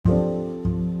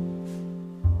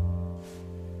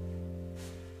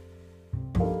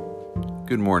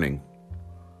Good morning.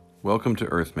 Welcome to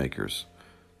Earthmakers,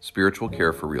 spiritual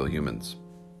care for real humans.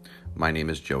 My name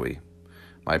is Joey.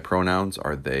 My pronouns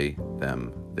are they,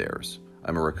 them, theirs.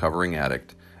 I'm a recovering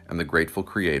addict and the grateful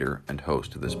creator and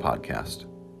host of this podcast.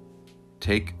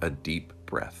 Take a deep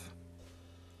breath.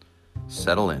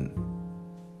 Settle in.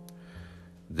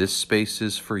 This space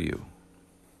is for you.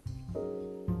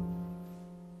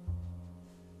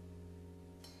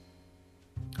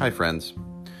 Hi, friends.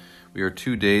 We are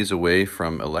 2 days away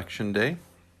from Election Day,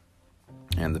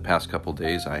 and the past couple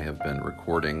days I have been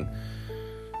recording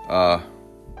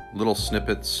little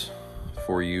snippets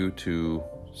for you to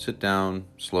sit down,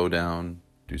 slow down,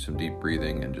 do some deep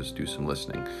breathing, and just do some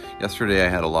listening. Yesterday I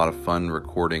had a lot of fun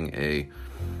recording a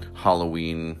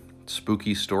Halloween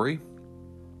spooky story.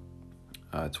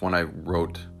 It's one I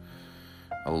wrote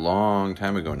a long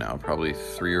time ago now, probably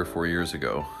 3 or 4 years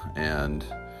ago, and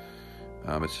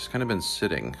it's just kind of been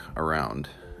sitting around,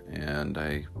 and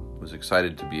I was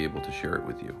excited to be able to share it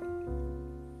with you.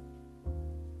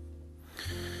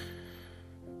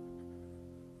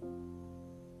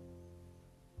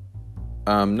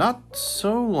 Not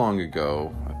so long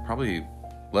ago, probably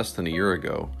less than a year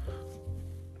ago,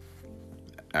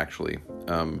 actually,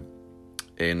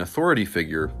 an authority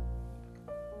figure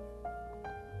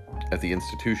at the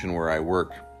institution where I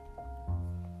work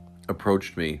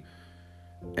approached me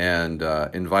and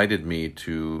invited me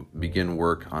to begin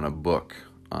work on a book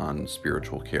on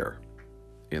spiritual care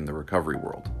in the recovery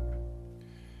world.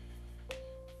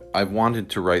 I've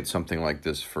wanted to write something like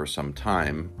this for some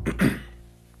time,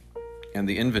 and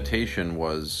the invitation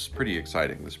was pretty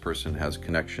exciting. This person has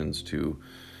connections to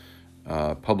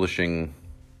publishing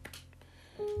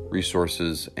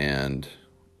resources, and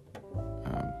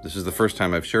this is the first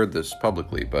time I've shared this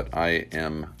publicly, but I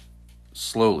am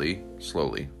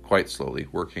quite slowly,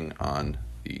 working on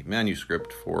the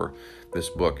manuscript for this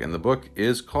book. And the book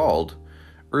is called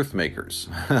Earthmakers,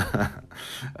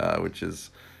 which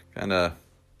is kind of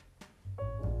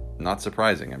not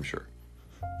surprising, I'm sure.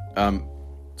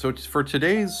 So for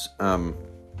today's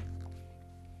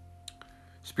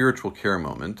spiritual care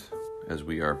moment, as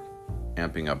we are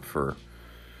amping up for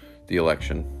the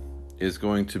election, is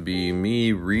going to be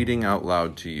me reading out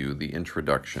loud to you the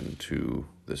introduction to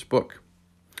this book.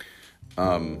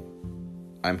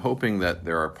 I'm hoping that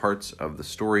there are parts of the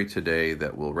story today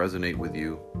that will resonate with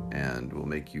you and will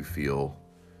make you feel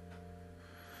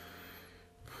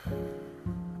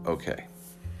okay.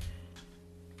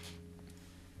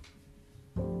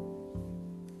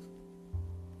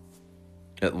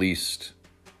 At least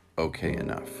okay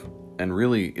enough. And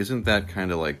really, isn't that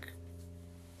kind of like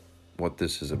what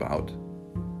this is about?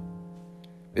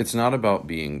 It's not about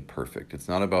being perfect. It's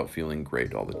not about feeling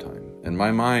great all the time. And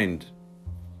my mind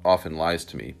often lies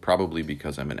to me, probably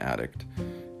because I'm an addict,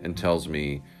 and tells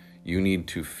me you need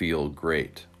to feel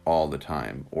great all the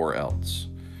time or else.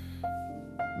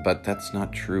 But that's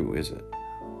not true, is it?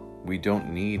 We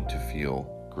don't need to feel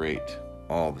great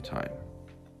all the time.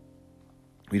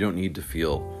 We don't need to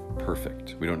feel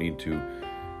perfect. We don't need to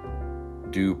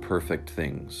do perfect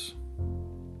things.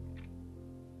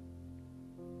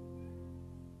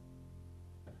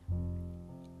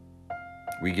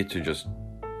 We get to just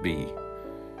be.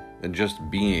 And just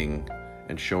being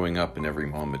and showing up in every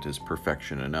moment is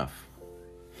perfection enough.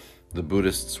 The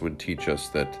Buddhists would teach us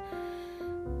that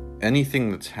anything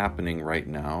that's happening right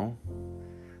now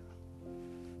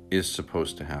is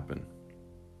supposed to happen.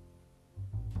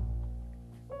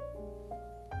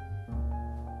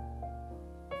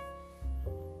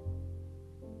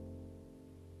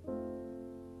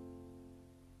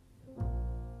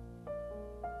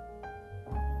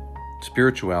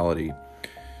 Spirituality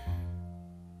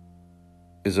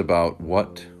is about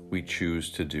what we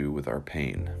choose to do with our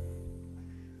pain.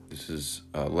 This is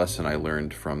a lesson I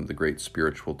learned from the great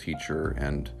spiritual teacher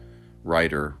and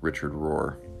writer Richard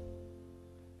Rohr.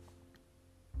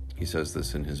 He says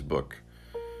this in his book,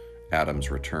 Adam's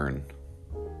Return,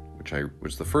 which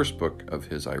was the first book of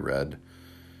his I read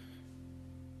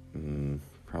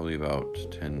probably about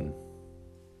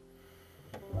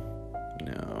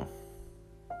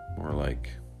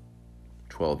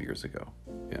 12 years ago.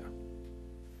 Yeah.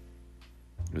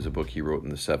 It was a book he wrote in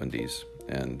the 70s,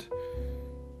 and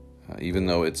even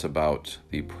though it's about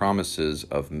the promises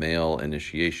of male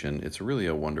initiation, it's really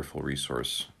a wonderful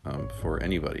resource for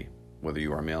anybody, whether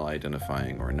you are male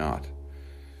identifying or not.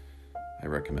 I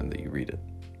recommend that you read it.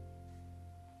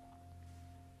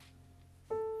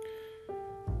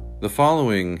 The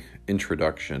following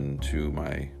introduction to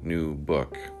my new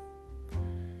book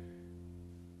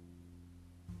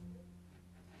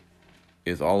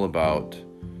is all about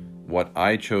what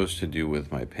I chose to do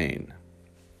with my pain.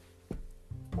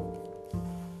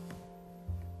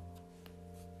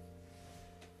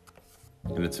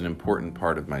 it's an important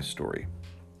part of my story.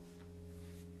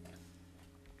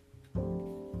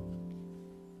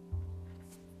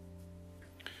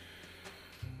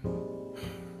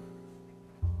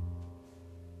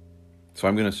 So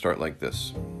I'm going to start like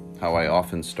this, how I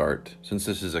often start, since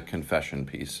this is a confession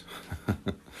piece,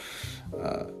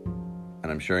 and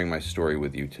I'm sharing my story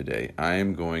with you today. I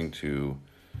am going to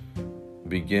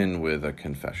begin with a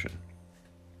confession.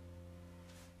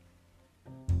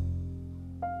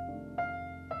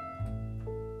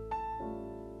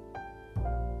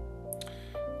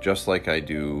 Just like I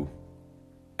do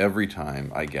every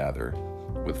time I gather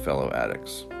with fellow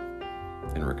addicts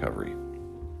in recovery.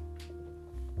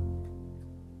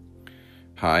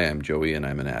 Hi, I'm Joey and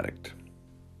I'm an addict.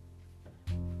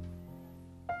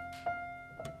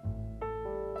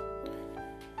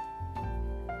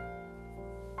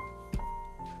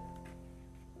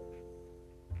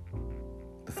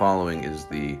 The following is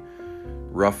the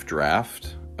rough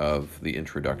draft of the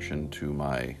introduction to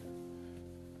my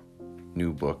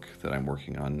new book that I'm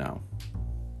working on now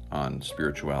on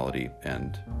spirituality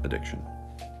and addiction.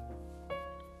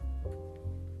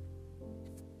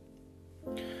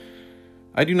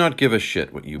 I do not give a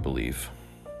shit what you believe.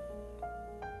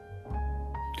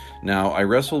 Now, I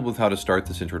wrestled with how to start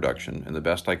this introduction, and the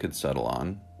best I could settle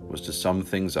on was to sum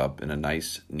things up in a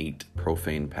nice, neat,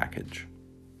 profane package.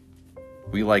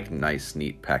 We like nice,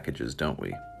 neat packages, don't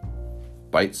we?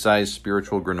 Bite-sized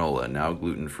spiritual granola, now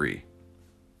gluten-free.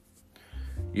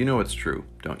 You know it's true,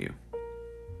 don't you?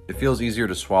 It feels easier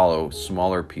to swallow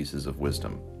smaller pieces of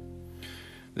wisdom.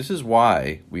 This is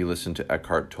why we listen to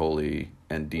Eckhart Tolle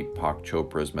and Deepak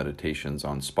Chopra's meditations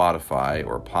on Spotify,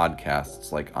 or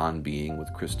podcasts like On Being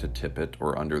with Krista Tippett,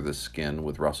 or Under the Skin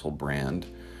with Russell Brand,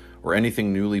 or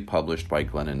anything newly published by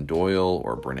Glennon Doyle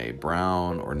or Brene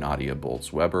Brown or Nadia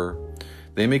Bolz-Weber.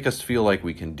 They make us feel like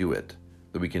we can do it,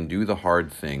 that we can do the hard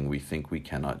thing we think we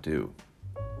cannot do.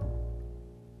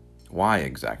 Why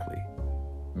exactly?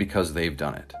 Because they've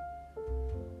done it.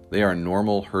 They are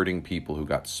normal, hurting people who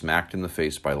got smacked in the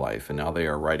face by life, and now they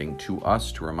are writing to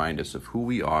us to remind us of who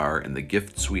we are and the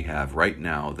gifts we have right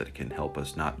now that can help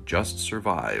us not just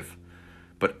survive,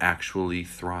 but actually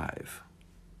thrive.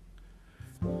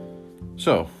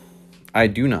 So, I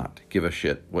do not give a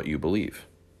shit what you believe.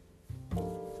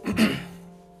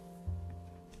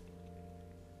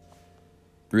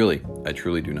 Really, I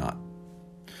truly do not.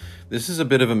 This is a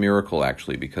bit of a miracle,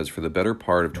 actually, because for the better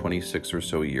part of 26 or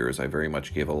so years, I very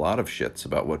much gave a lot of shits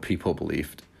about what people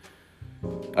believed.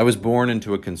 I was born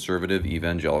into a conservative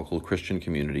evangelical Christian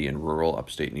community in rural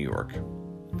upstate New York.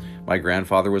 My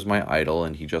grandfather was my idol,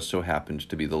 and he just so happened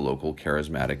to be the local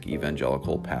charismatic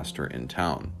evangelical pastor in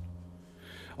town.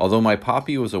 Although my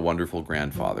papi was a wonderful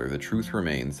grandfather, the truth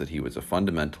remains that he was a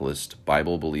fundamentalist,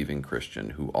 Bible-believing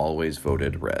Christian who always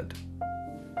voted red.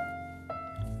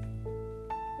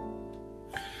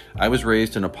 I was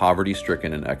raised in a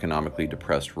poverty-stricken and economically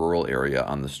depressed rural area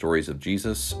on the stories of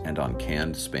Jesus and on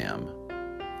canned Spam.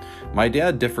 My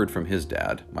dad differed from his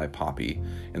dad, my papi,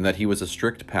 in that he was a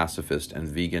strict pacifist and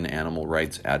vegan animal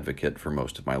rights advocate for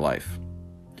most of my life.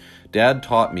 Dad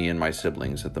taught me and my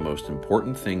siblings that the most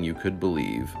important thing you could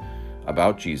believe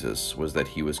about Jesus was that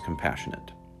he was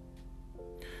compassionate.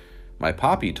 My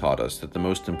papi taught us that the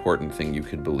most important thing you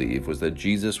could believe was that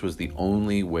Jesus was the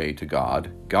only way to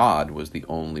God, God was the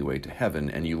only way to heaven,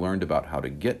 and you learned about how to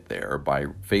get there by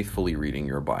faithfully reading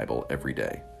your Bible every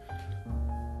day.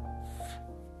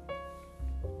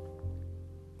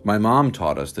 My mom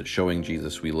taught us that showing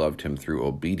Jesus we loved him through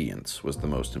obedience was the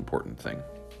most important thing.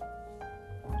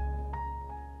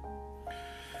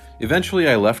 Eventually,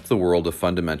 I left the world of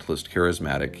fundamentalist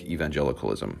charismatic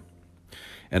evangelicalism,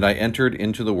 and I entered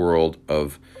into the world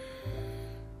of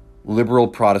liberal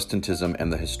Protestantism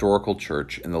and the historical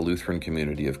church in the Lutheran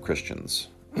community of Christians.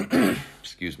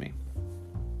 Excuse me.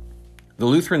 The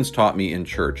Lutherans taught me in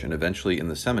church and eventually in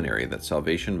the seminary that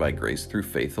salvation by grace through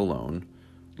faith alone,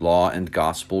 law and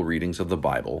gospel readings of the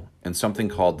Bible, and something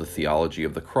called the theology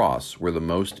of the cross were the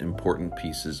most important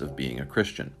pieces of being a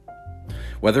Christian.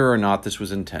 Whether or not this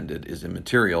was intended is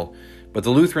immaterial, but the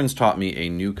Lutherans taught me a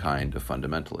new kind of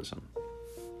fundamentalism.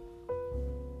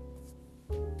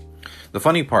 The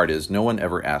funny part is, no one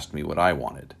ever asked me what I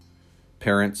wanted.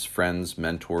 Parents, friends,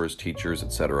 mentors, teachers,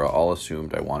 etc. all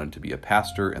assumed I wanted to be a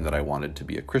pastor and that I wanted to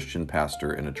be a Christian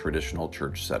pastor in a traditional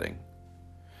church setting.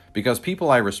 Because people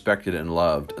I respected and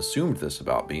loved assumed this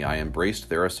about me, I embraced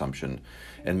their assumption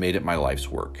and made it my life's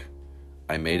work.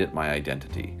 I made it my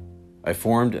identity. I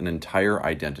formed an entire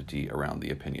identity around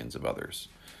the opinions of others.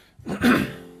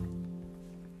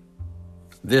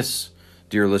 This,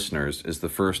 dear listeners, is the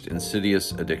first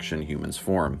insidious addiction humans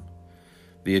form.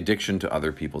 the addiction to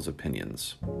other people's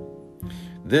opinions.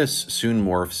 This soon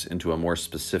morphs into a more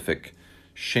specific,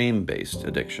 shame-based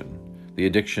addiction, the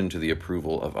addiction to the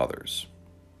approval of others.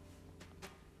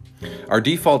 Our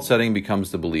default setting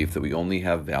becomes the belief that we only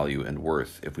have value and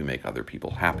worth if we make other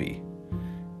people happy.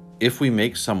 If we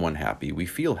make someone happy, we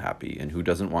feel happy, and who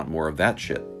doesn't want more of that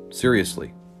shit?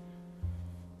 Seriously.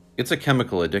 It's a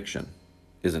chemical addiction,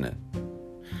 isn't it?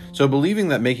 So believing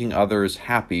that making others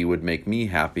happy would make me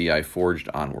happy, I forged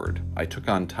onward. I took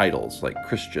on titles like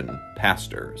Christian,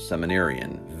 pastor,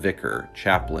 seminarian, vicar,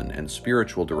 chaplain, and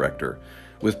spiritual director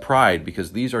with pride,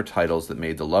 because these are titles that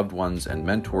made the loved ones and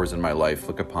mentors in my life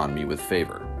look upon me with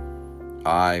favor.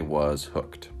 I was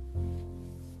hooked.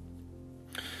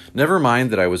 Never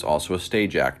mind that I was also a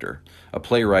stage actor, a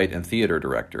playwright and theater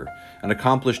director, an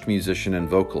accomplished musician and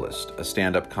vocalist, a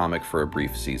stand-up comic for a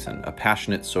brief season, a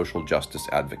passionate social justice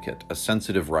advocate, a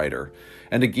sensitive writer,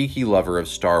 and a geeky lover of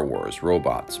Star Wars,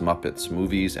 robots, Muppets,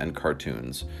 movies, and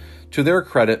cartoons. To their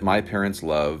credit, my parents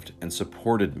loved and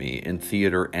supported me in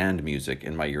theater and music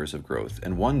in my years of growth,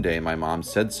 and one day my mom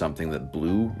said something that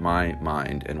blew my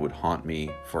mind and would haunt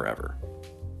me forever.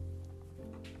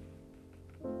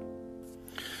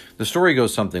 The story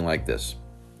goes something like this.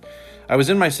 I was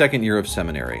in my second year of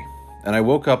seminary, and I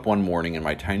woke up one morning in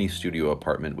my tiny studio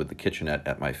apartment with the kitchenette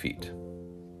at my feet.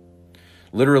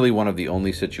 Literally one of the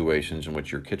only situations in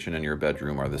which your kitchen and your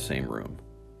bedroom are the same room.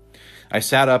 I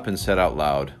sat up and said out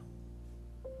loud,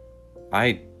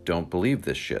 I don't believe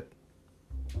this shit.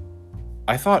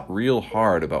 I thought real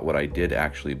hard about what I did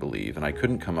actually believe, and I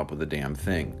couldn't come up with a damn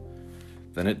thing.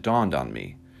 Then it dawned on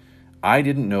me. I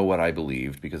didn't know what I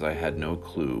believed because I had no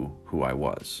clue who I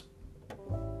was.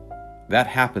 That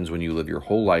happens when you live your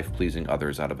whole life pleasing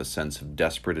others out of a sense of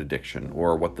desperate addiction,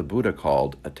 or what the Buddha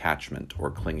called attachment or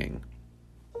clinging.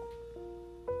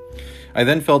 I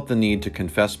then felt the need to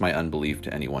confess my unbelief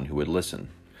to anyone who would listen.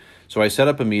 So I set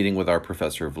up a meeting with our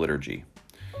professor of liturgy.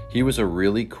 He was a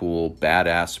really cool,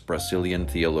 badass Brazilian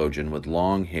theologian with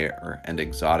long hair and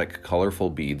exotic, colorful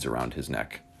beads around his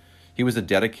neck. He was a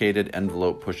dedicated,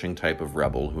 envelope-pushing type of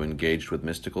rebel who engaged with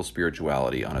mystical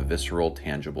spirituality on a visceral,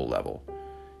 tangible level.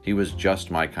 He was just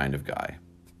my kind of guy.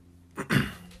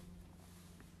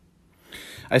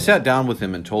 I sat down with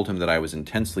him and told him that I was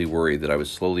intensely worried that I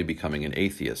was slowly becoming an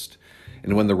atheist.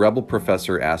 And when the rebel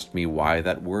professor asked me why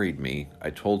that worried me,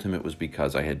 I told him it was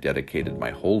because I had dedicated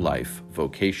my whole life,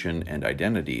 vocation, and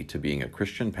identity to being a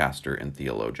Christian pastor and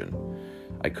theologian.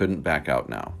 I couldn't back out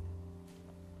now.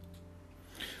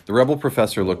 The rebel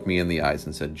professor looked me in the eyes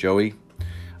and said, Joey,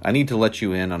 I need to let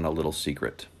you in on a little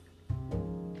secret.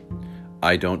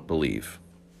 I don't believe.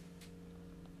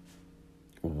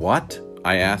 What?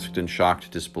 I asked in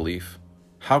shocked disbelief.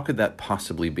 How could that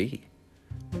possibly be?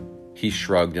 He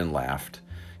shrugged and laughed,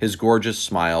 his gorgeous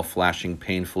smile flashing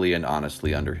painfully and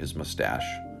honestly under his mustache.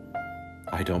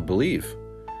 I don't believe.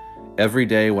 Every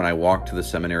day when I walk to the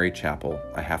seminary chapel,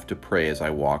 I have to pray as I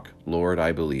walk, Lord,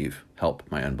 I believe, help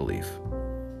my unbelief.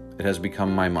 It has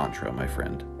become my mantra, my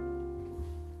friend.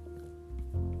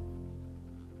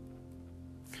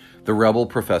 The rebel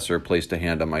professor placed a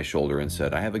hand on my shoulder and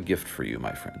said, I have a gift for you,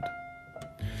 my friend.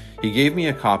 He gave me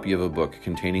a copy of a book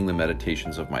containing the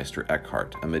meditations of Meister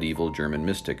Eckhart, a medieval German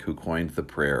mystic who coined the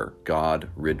prayer, God,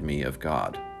 rid me of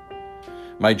God.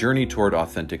 My journey toward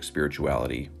authentic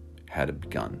spirituality had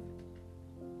begun.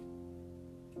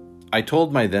 I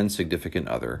told my then significant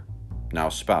other, now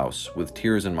spouse, with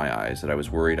tears in my eyes that I was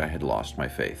worried I had lost my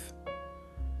faith.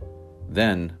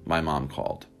 Then my mom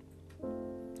called.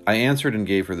 I answered and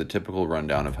gave her the typical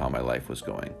rundown of how my life was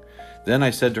going. Then I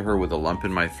said to her with a lump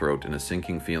in my throat and a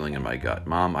sinking feeling in my gut,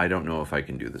 Mom, I don't know if I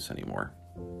can do this anymore.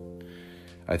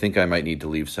 I think I might need to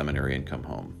leave seminary and come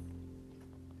home.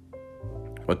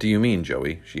 What do you mean,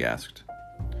 Joey? She asked.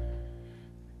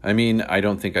 I mean, I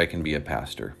don't think I can be a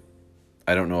pastor.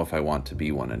 I don't know if I want to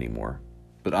be one anymore.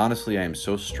 But honestly, I am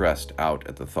so stressed out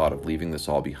at the thought of leaving this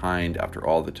all behind after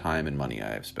all the time and money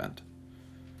I have spent.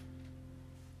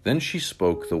 Then she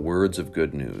spoke the words of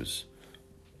good news.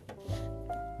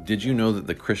 Did you know that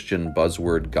the Christian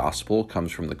buzzword gospel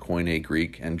comes from the Koine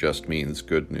Greek and just means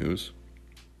good news?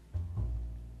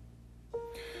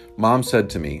 Mom said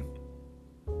to me,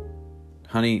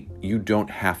 Honey, you don't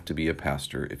have to be a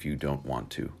pastor if you don't want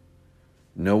to.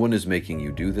 No one is making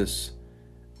you do this,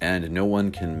 and no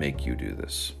one can make you do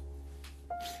this.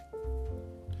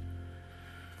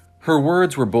 Her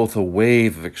words were both a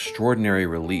wave of extraordinary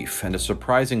relief and a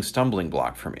surprising stumbling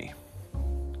block for me.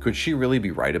 Could she really be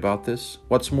right about this?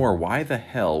 What's more, why the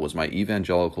hell was my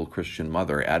evangelical Christian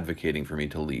mother advocating for me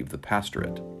to leave the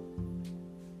pastorate?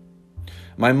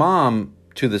 My mom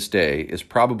to this day, is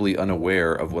probably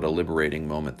unaware of what a liberating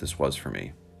moment this was for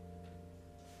me.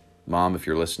 Mom, if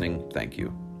you're listening, thank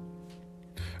you.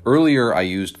 Earlier, I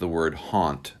used the word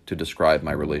haunt to describe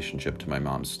my relationship to my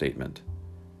mom's statement.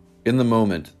 In the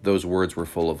moment, those words were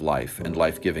full of life, and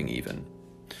life-giving even.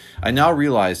 I now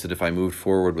realize that if I moved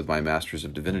forward with my Masters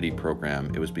of Divinity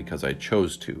program, it was because I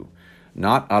chose to,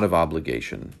 not out of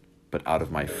obligation, but out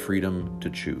of my freedom to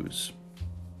choose.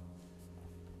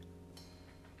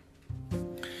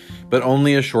 But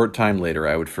only a short time later,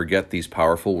 I would forget these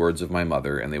powerful words of my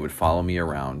mother, and they would follow me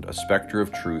around, a specter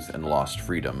of truth and lost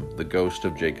freedom, the ghost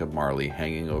of Jacob Marley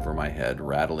hanging over my head,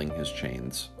 rattling his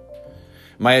chains.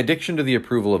 My addiction to the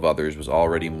approval of others was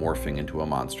already morphing into a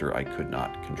monster I could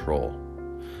not control.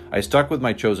 I stuck with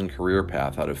my chosen career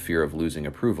path out of fear of losing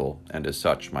approval, and as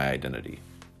such, my identity.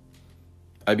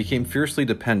 I became fiercely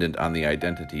dependent on the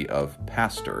identity of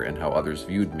pastor and how others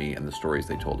viewed me and the stories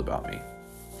they told about me.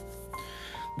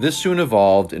 This soon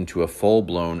evolved into a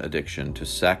full-blown addiction to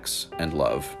sex and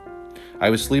love. I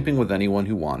was sleeping with anyone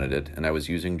who wanted it, and I was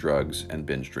using drugs and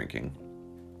binge drinking.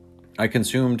 I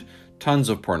consumed tons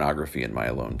of pornography in my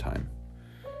alone time.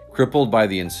 Crippled by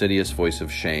the insidious voice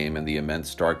of shame and the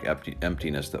immense dark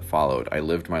emptiness that followed, I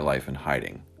lived my life in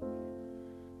hiding.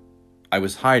 I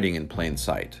was hiding in plain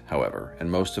sight, however,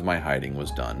 and most of my hiding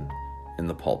was done in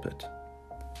the pulpit.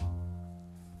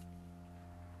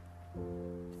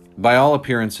 By all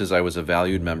appearances, I was a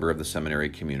valued member of the seminary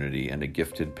community and a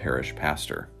gifted parish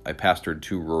pastor. I pastored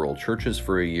 2 rural churches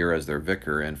for a year as their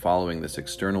vicar, and following this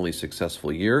externally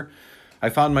successful year, I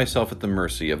found myself at the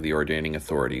mercy of the ordaining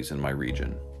authorities in my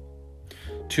region.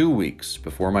 2 weeks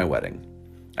before my wedding,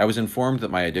 I was informed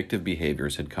that my addictive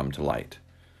behaviors had come to light.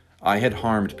 I had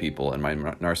harmed people in my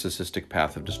narcissistic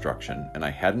path of destruction, and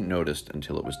I hadn't noticed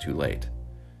until it was too late.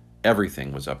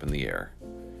 Everything was up in the air.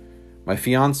 My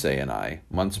fiancée and I,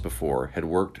 months before, had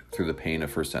worked through the pain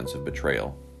of her sense of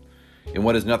betrayal. In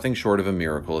what is nothing short of a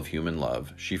miracle of human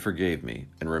love, she forgave me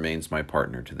and remains my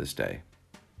partner to this day.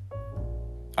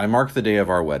 I marked the day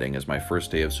of our wedding as my first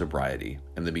day of sobriety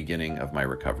and the beginning of my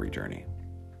recovery journey.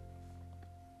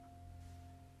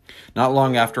 Not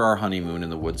long after our honeymoon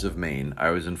in the woods of Maine, I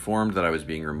was informed that I was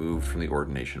being removed from the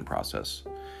ordination process.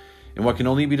 In what can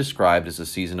only be described as a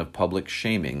season of public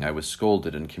shaming, I was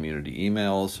scolded in community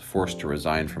emails, forced to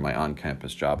resign from my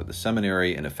on-campus job at the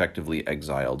seminary, and effectively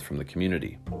exiled from the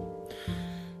community.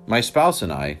 My spouse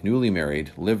and I, newly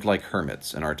married, lived like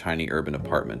hermits in our tiny urban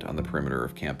apartment on the perimeter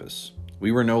of campus.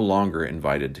 We were no longer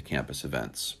invited to campus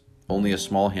events. Only a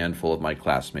small handful of my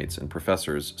classmates and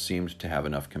professors seemed to have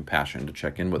enough compassion to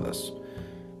check in with us.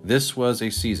 This was a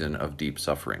season of deep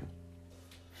suffering.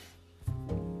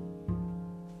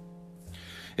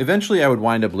 Eventually, I would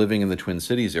wind up living in the Twin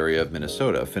Cities area of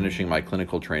Minnesota, finishing my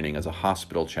clinical training as a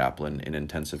hospital chaplain in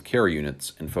intensive care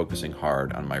units and focusing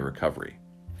hard on my recovery.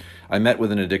 I met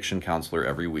with an addiction counselor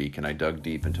every week, and I dug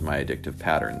deep into my addictive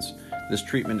patterns. This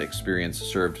treatment experience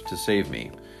served to save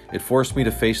me. It forced me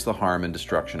to face the harm and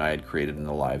destruction I had created in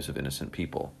the lives of innocent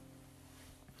people.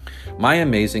 My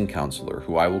amazing counselor,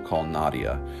 who I will call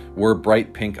Nadia, wore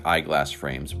bright pink eyeglass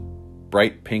frames,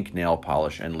 bright pink nail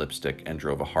polish and lipstick, and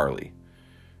drove a Harley.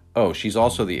 Oh, she's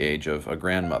also the age of a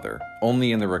grandmother.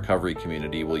 Only in the recovery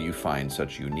community will you find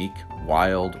such unique,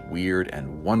 wild, weird,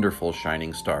 and wonderful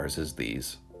shining stars as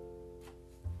these.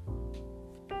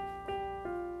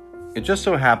 It just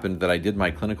so happened that I did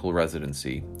my clinical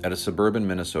residency at a suburban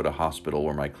Minnesota hospital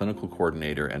where my clinical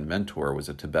coordinator and mentor was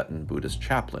a Tibetan Buddhist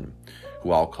chaplain,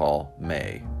 who I'll call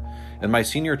May. And my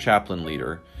senior chaplain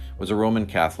leader was a Roman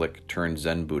Catholic turned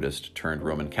Zen Buddhist turned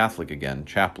Roman Catholic again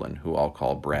chaplain, who I'll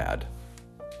call Brad.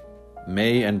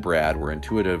 May and Brad were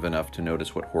intuitive enough to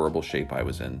notice what horrible shape I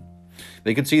was in.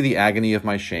 They could see the agony of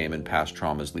my shame and past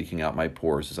traumas leaking out my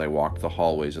pores as I walked the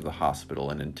hallways of the hospital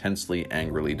and intensely,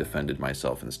 angrily defended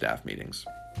myself in staff meetings.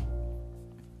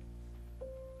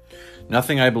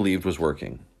 Nothing I believed was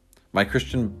working. My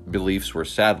Christian beliefs were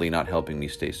sadly not helping me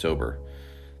stay sober.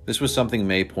 This was something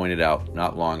May pointed out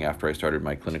not long after I started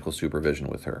my clinical supervision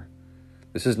with her.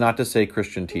 This is not to say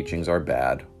Christian teachings are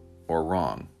bad or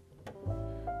wrong.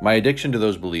 My addiction to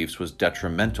those beliefs was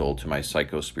detrimental to my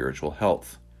psycho-spiritual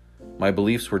health. My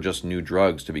beliefs were just new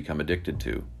drugs to become addicted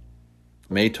to.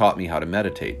 May taught me how to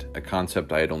meditate, a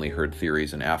concept I had only heard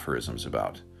theories and aphorisms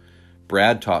about.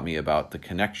 Brad taught me about the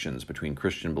connections between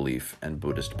Christian belief and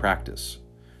Buddhist practice.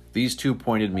 These two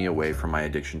pointed me away from my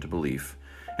addiction to belief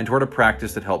and toward a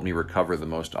practice that helped me recover the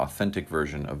most authentic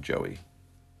version of Joey.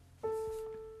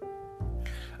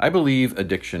 I believe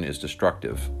addiction is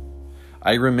destructive.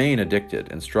 I remain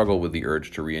addicted and struggle with the urge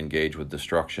to re-engage with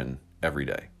destruction every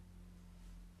day.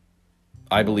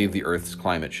 I believe the Earth's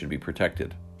climate should be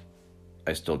protected.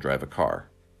 I still drive a car.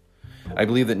 I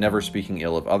believe that never speaking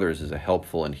ill of others is a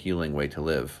helpful and healing way to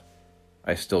live.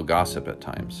 I still gossip at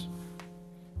times.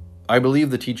 I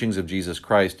believe the teachings of Jesus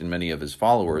Christ and many of his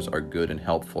followers are good and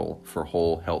helpful for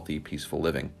whole, healthy, peaceful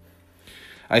living.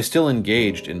 I still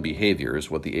engaged in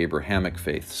behaviors, what the Abrahamic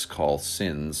faiths call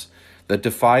sins, that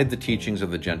defied the teachings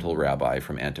of the gentle rabbi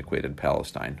from antiquated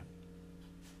Palestine.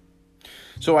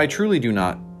 So I truly do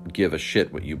not give a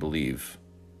shit what you believe,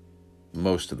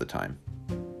 most of the time.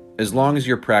 As long as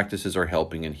your practices are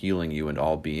helping and healing you and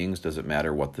all beings, does it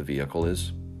matter what the vehicle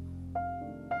is?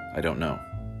 I don't know.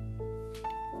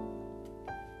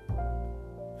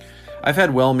 I've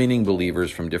had well-meaning believers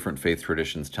from different faith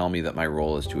traditions tell me that my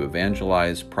role is to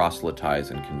evangelize, proselytize,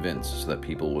 and convince so that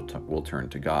people will turn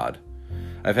to God.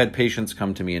 I've had patients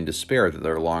come to me in despair that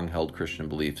their long-held Christian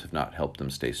beliefs have not helped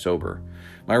them stay sober.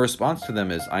 My response to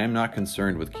them is, I am not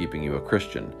concerned with keeping you a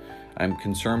Christian. I am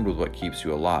concerned with what keeps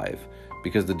you alive,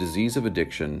 because the disease of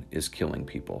addiction is killing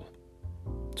people.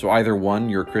 So either one,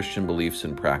 your Christian beliefs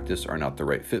and practice are not the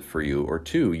right fit for you, or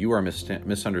two, you are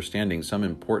misunderstanding some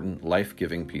important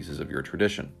life-giving pieces of your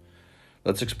tradition.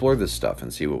 Let's explore this stuff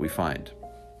and see what we find.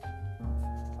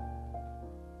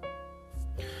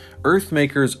 Earth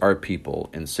makers are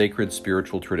people in sacred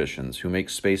spiritual traditions who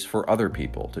make space for other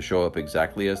people to show up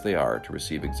exactly as they are to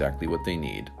receive exactly what they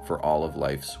need for all of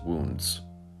life's wounds.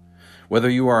 Whether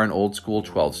you are an old-school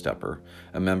 12-stepper,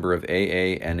 a member of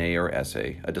AA, NA, or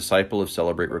SA, a disciple of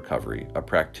Celebrate Recovery, a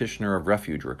practitioner of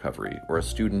Refuge Recovery, or a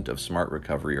student of Smart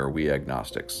Recovery or We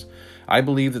Agnostics, I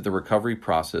believe that the recovery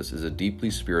process is a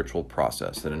deeply spiritual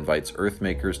process that invites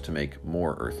earthmakers to make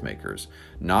more earthmakers,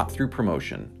 not through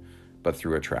promotion, but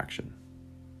through attraction.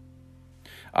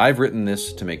 I've written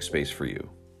this to make space for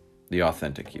you, the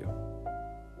authentic you.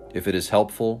 If it is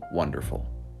helpful, wonderful.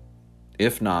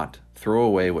 If not, throw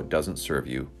away what doesn't serve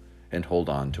you and hold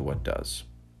on to what does.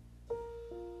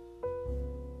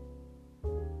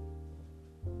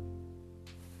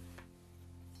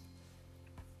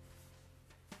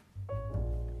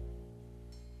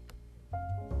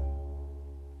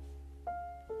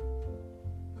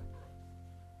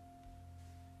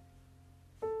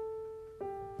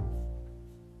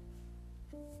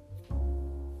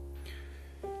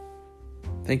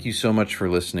 Thank you so much for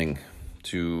listening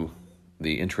to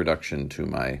the introduction to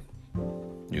my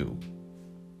new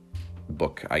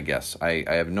book, I guess. I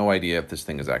have no idea if this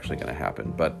thing is actually going to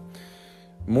happen, but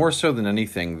more so than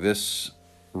anything, this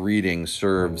reading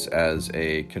serves as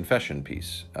a confession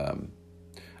piece.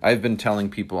 I've been telling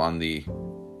people on the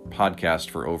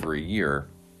podcast for over a year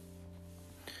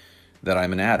that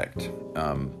I'm an addict,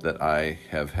 that I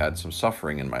have had some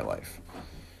suffering in my life,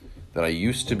 that I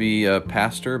used to be a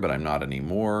pastor, but I'm not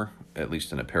anymore, at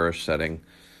least in a parish setting.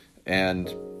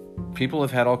 And people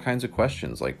have had all kinds of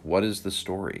questions, like, what is the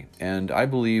story? And I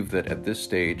believe that at this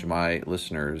stage, my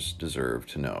listeners deserve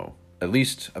to know at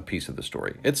least a piece of the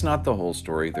story. It's not the whole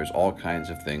story. There's all kinds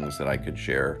of things that I could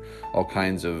share, all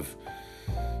kinds of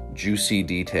juicy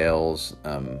details,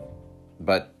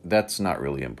 but that's not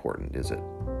really important, is it?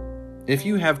 If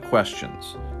you have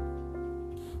questions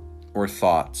or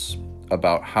thoughts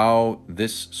about how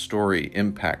this story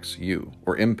impacts you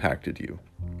or impacted you,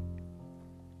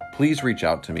 please reach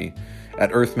out to me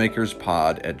at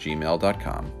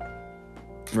earthmakerspod@gmail.com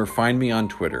or find me on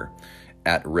Twitter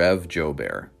at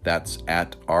RevJoeBear. That's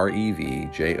at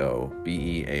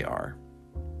RevJoeBear.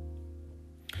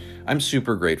 I'm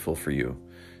super grateful for you.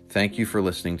 Thank you for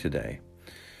listening today.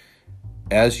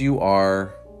 As you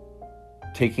are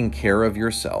taking care of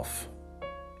yourself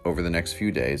over the next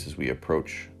few days as we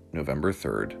approach November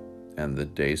 3rd and the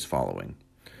days following,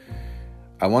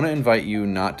 I want to invite you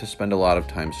not to spend a lot of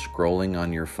time scrolling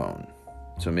on your phone.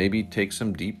 So maybe take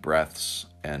some deep breaths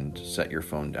and set your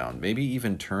phone down. Maybe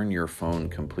even turn your phone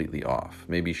completely off.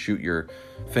 Maybe shoot your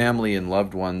family and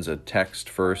loved ones a text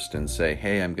first and say,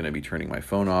 hey, I'm going to be turning my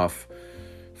phone off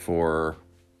for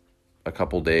a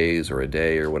couple days or a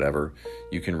day or whatever.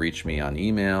 You can reach me on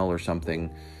email or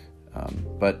something.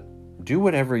 But do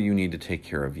whatever you need to take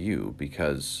care of you,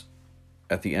 because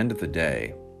at the end of the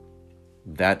day,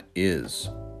 that is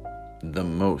the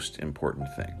most important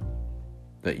thing,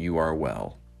 that you are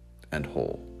well and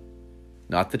whole.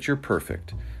 Not that you're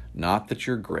perfect, not that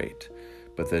you're great,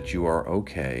 but that you are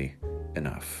okay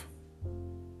enough.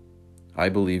 I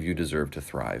believe you deserve to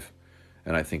thrive,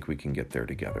 and I think we can get there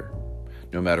together.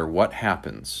 No matter what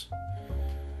happens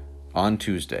on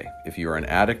Tuesday, if you're an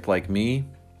addict like me,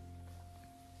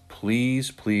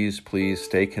 please, please, please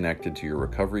stay connected to your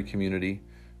recovery community.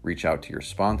 Reach out to your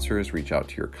sponsors, reach out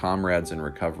to your comrades in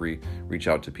recovery, reach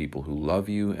out to people who love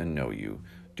you and know you.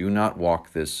 Do not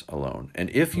walk this alone. And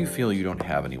if you feel you don't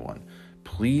have anyone,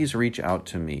 please reach out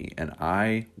to me and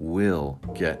I will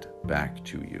get back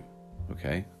to you.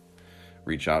 Okay?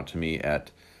 Reach out to me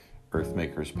at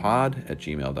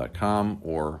earthmakerspod@gmail.com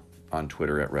or on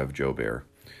Twitter at RevJoeBear,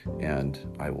 and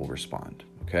I will respond.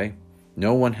 Okay?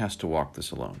 No one has to walk this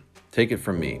alone. Take it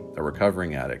from me, a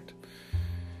recovering addict.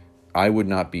 I would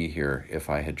not be here if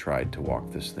I had tried to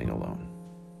walk this thing alone.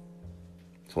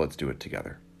 So let's do it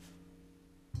together.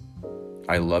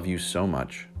 I love you so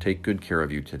much. Take good care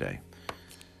of you today.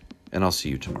 And I'll see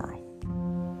you tomorrow.